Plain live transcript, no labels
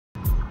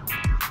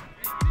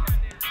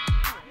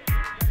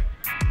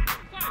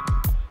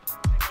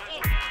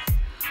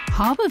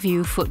Harbour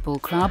View Football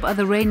Club are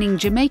the reigning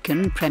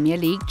Jamaican Premier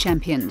League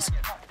champions.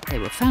 They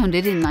were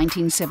founded in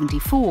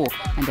 1974,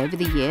 and over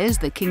the years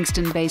the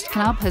Kingston-based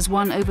club has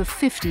won over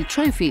 50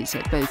 trophies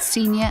at both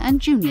senior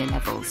and junior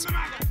levels.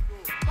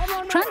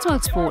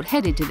 Transworld Sport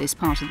headed to this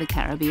part of the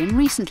Caribbean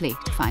recently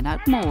to find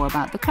out more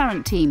about the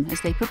current team as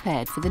they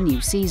prepared for the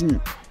new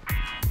season.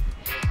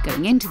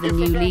 Going into the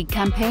new league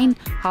campaign,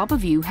 Harbour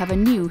View have a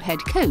new head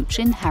coach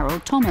in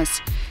Harold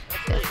Thomas.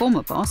 Their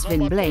former boss,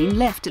 Vin Blaine,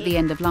 left at the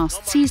end of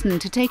last season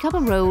to take up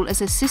a role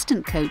as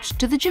assistant coach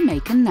to the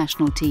Jamaican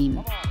national team.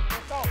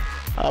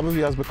 Harbour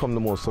View has become the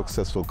most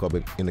successful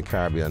club in the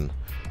Caribbean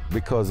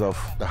because of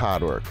the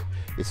hard work.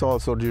 It's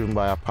also driven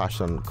by a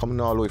passion coming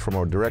all the way from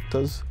our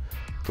directors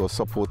to our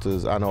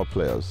supporters and our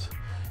players.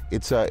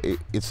 It's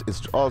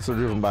also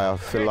driven by a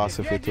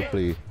philosophy to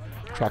play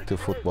attractive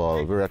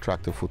football, very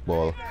attractive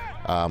football,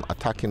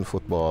 attacking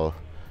football,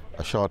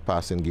 a short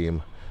passing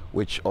game,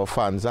 which our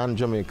fans and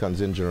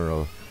Jamaicans in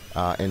general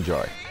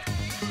enjoy.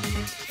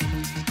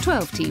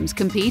 12 teams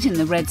compete in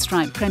the Red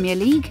Stripe Premier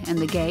League, and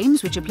the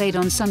games, which are played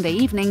on Sunday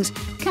evenings,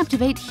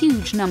 captivate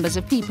huge numbers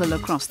of people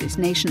across this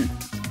nation.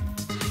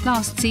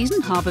 Last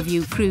season, Harbour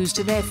View cruised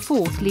to their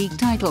 4th league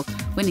title,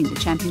 winning the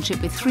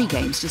championship with 3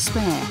 games to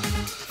spare.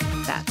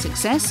 That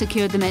success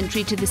secured them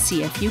entry to the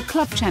CFU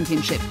Club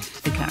Championship,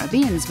 the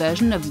Caribbean's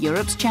version of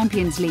Europe's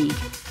Champions League.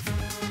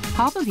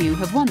 Harbour View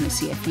have won the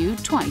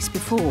CFU twice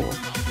before.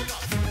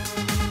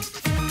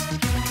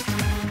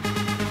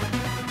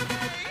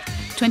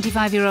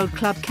 25-year-old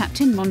club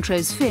captain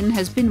Montrose Finn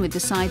has been with the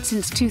side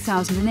since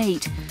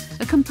 2008.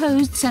 A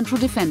composed central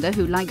defender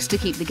who likes to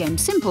keep the game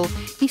simple,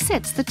 he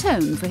sets the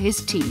tone for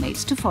his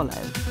teammates to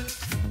follow.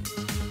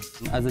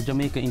 As a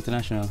Jamaica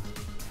international,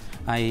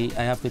 I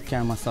have to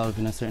carry myself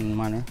in a certain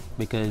manner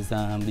because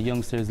the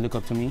youngsters look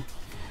up to me,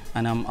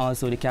 and I'm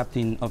also the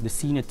captain of the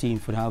senior team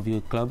for the Harbour View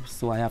Club,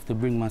 so I have to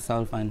bring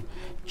myself and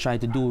try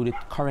to do the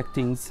correct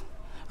things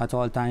at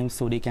all times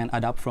so they can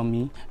adapt from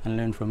me and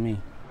learn from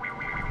me.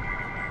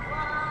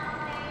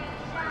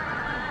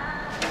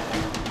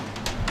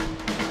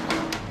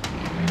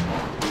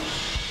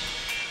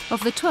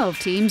 Of the 12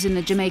 teams in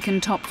the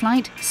Jamaican top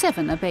flight,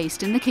 7 are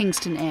based in the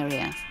Kingston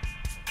area.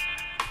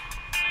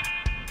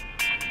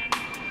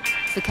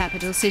 The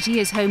capital city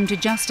is home to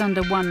just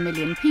under 1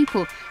 million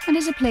people and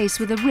is a place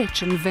with a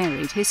rich and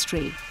varied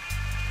history.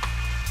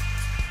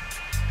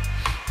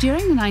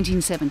 During the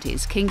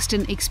 1970s,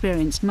 Kingston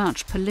experienced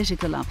much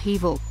political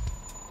upheaval.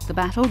 The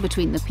battle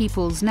between the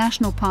People's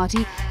National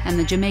Party and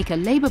the Jamaica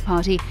Labour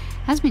Party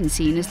has been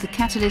seen as the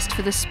catalyst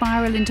for the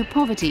spiral into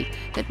poverty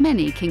that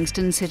many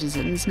Kingston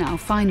citizens now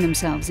find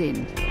themselves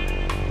in.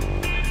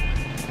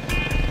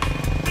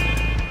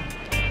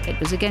 It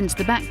was against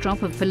the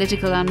backdrop of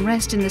political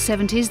unrest in the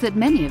 70s that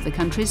many of the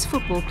country's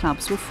football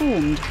clubs were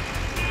formed.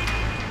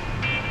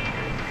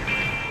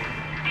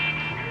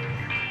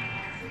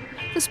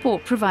 The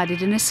sport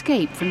provided an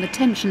escape from the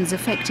tensions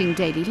affecting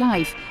daily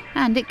life,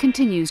 and it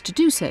continues to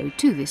do so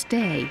to this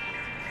day.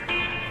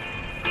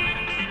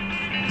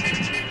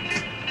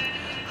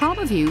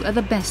 Harbour View are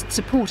the best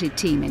supported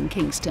team in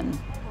Kingston.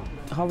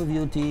 The Harbour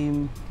View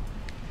team,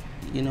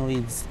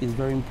 is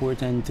very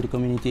important to the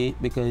community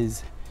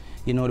because,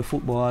 the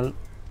football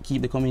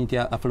keep the community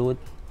afloat.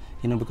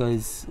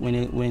 Because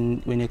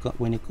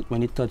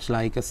when it touch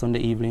like a Sunday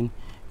evening,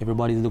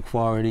 everybody look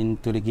forward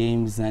into the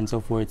games and so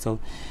forth. So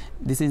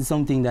this is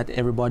something that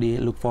everybody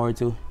look forward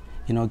to,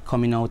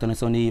 coming out on a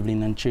Sunday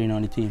evening and cheering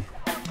on the team.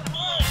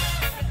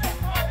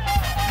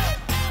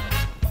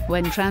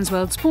 When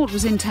Transworld Sport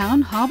was in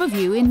town, Harbour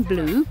View in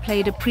blue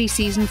played a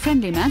pre-season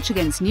friendly match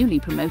against newly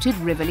promoted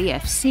Rivoli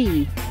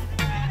FC.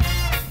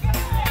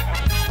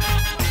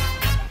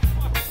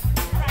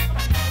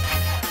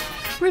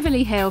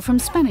 Rivoli hail from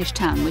Spanish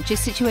Town, which is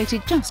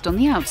situated just on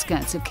the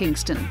outskirts of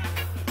Kingston.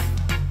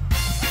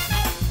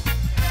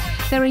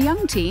 They're a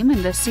young team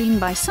and are seen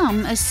by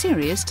some as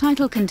serious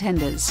title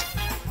contenders.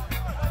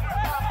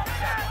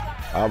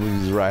 Harbour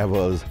View's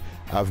rivals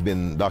have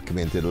been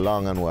documented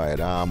long and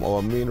wide.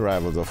 Our main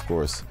rivals, of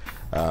course,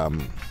 are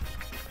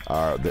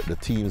the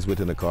teams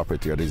within the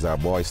corporate here. These are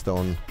Boys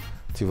Town,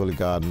 Tivoli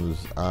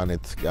Gardens,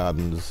 Arnett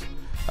Gardens,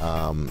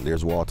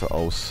 there's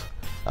Waterhouse.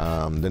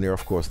 Then there are,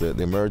 of course, the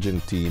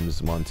emerging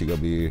teams, Montego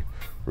Bay,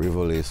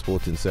 Rivoli,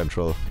 Sporting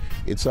Central.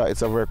 It's a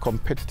very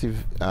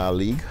competitive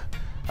league,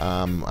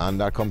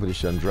 and that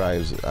competition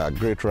drives a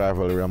great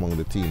rivalry among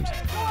the teams.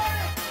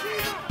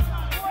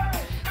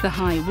 The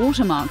high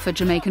watermark for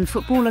Jamaican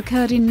football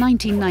occurred in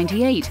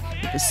 1998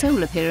 with the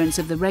sole appearance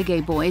of the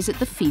Reggae Boys at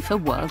the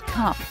FIFA World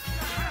Cup.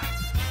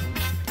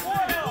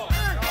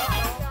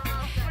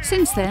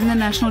 Since then, the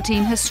national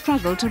team has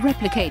struggled to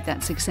replicate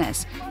that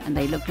success, and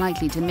they look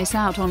likely to miss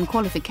out on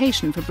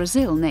qualification for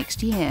Brazil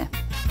next year.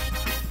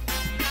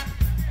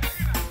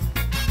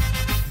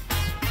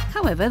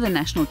 However, the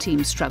national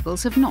team's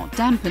struggles have not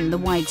dampened the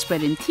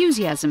widespread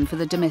enthusiasm for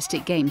the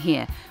domestic game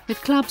here,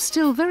 with clubs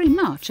still very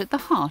much at the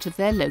heart of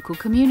their local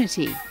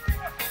community.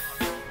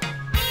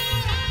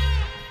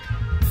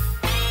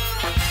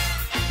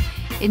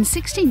 In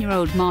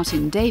 16-year-old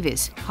Martin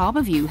Davis,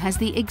 Harbour View has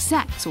the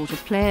exact sort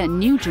of player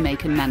new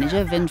Jamaican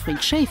manager Winfried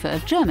Schäfer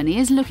of Germany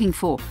is looking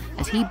for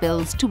as he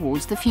builds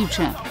towards the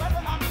future.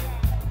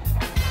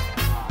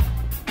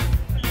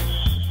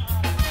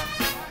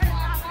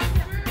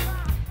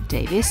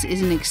 Davis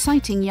is an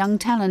exciting young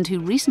talent who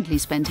recently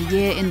spent a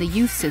year in the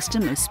youth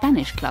system of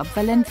Spanish club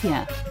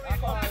Valencia.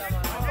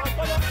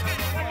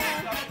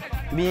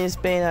 Being in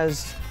Spain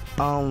has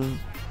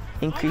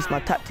increased my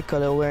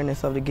tactical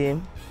awareness of the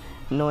game,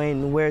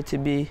 knowing where to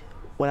be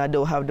when I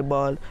don't have the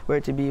ball, where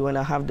to be when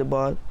I have the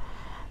ball.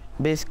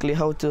 Basically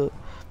how to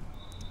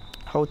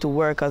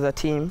work as a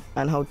team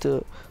and how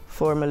to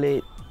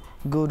formulate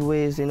good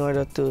ways in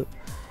order to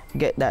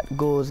get that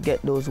goals,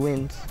 get those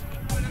wins.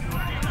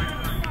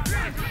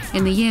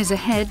 In the years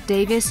ahead,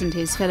 Davis and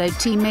his fellow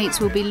teammates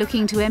will be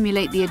looking to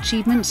emulate the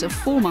achievements of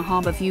former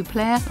Harbour View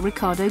player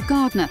Ricardo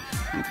Gardner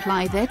and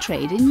ply their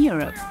trade in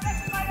Europe.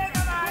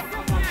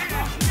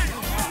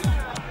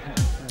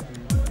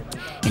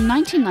 In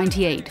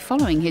 1998,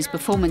 following his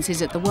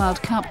performances at the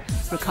World Cup,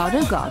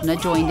 Ricardo Gardner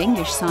joined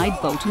English side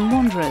Bolton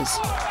Wanderers.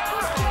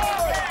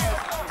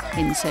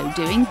 In so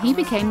doing, he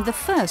became the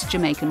first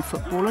Jamaican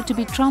footballer to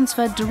be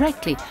transferred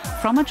directly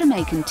from a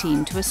Jamaican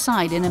team to a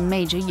side in a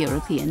major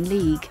European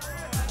league.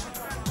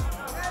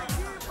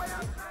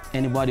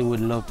 Anybody would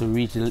love to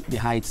reach the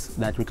heights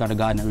that Ricardo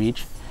Gardner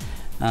reached.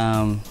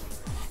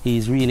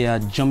 He's really a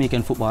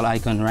Jamaican football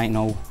icon right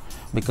now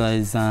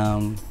because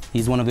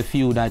he's one of the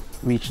few that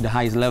reached the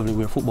highest level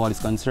where football is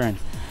concerned.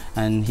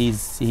 And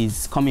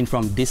he's coming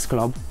from this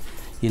club,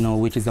 you know,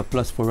 which is a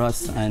plus for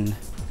us. And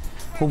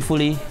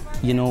hopefully,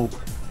 you know,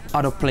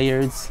 other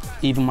players,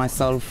 even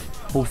myself,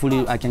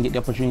 hopefully I can get the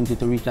opportunity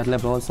to reach that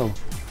level also.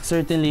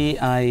 Certainly,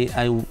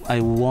 I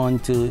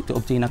want to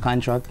obtain a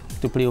contract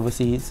to play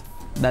overseas.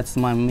 That's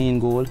my main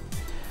goal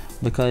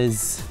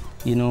because,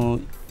 you know,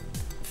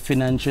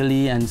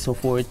 financially and so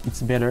forth,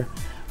 it's better.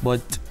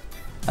 But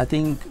I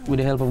think with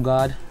the help of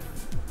God,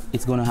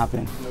 it's going to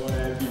happen.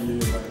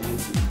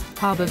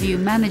 Harbour View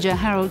manager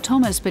Harold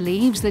Thomas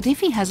believes that if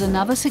he has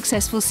another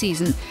successful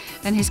season,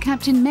 then his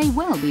captain may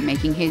well be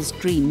making his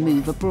dream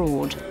move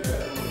abroad.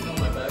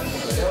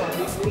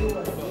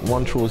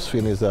 Montrose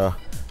Finn is a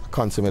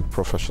consummate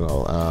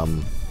professional,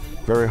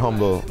 very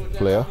humble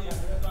player,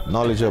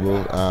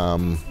 knowledgeable,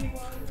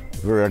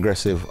 very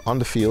aggressive on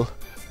the field,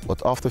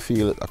 but off the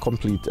field, a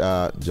complete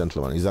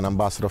gentleman. He's an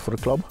ambassador for the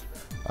club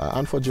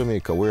and for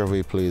Jamaica, wherever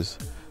he plays.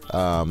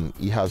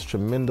 He has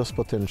tremendous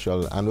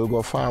potential and will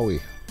go far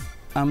away.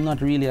 I'm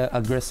not really an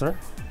aggressor,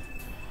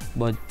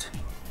 but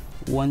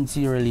once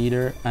you're a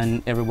leader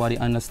and everybody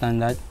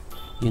understands that,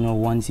 you know,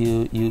 once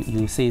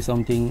you say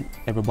something,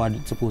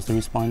 everybody's supposed to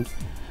respond,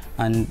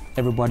 and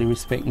everybody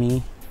respect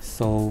me.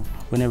 So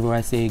whenever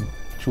I say,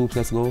 troops,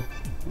 let's go,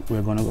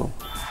 we're gonna go.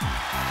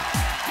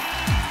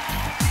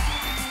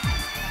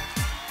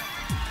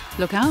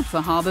 Look out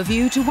for Harbour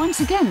View to once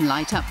again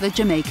light up the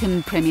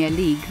Jamaican Premier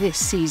League this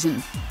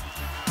season.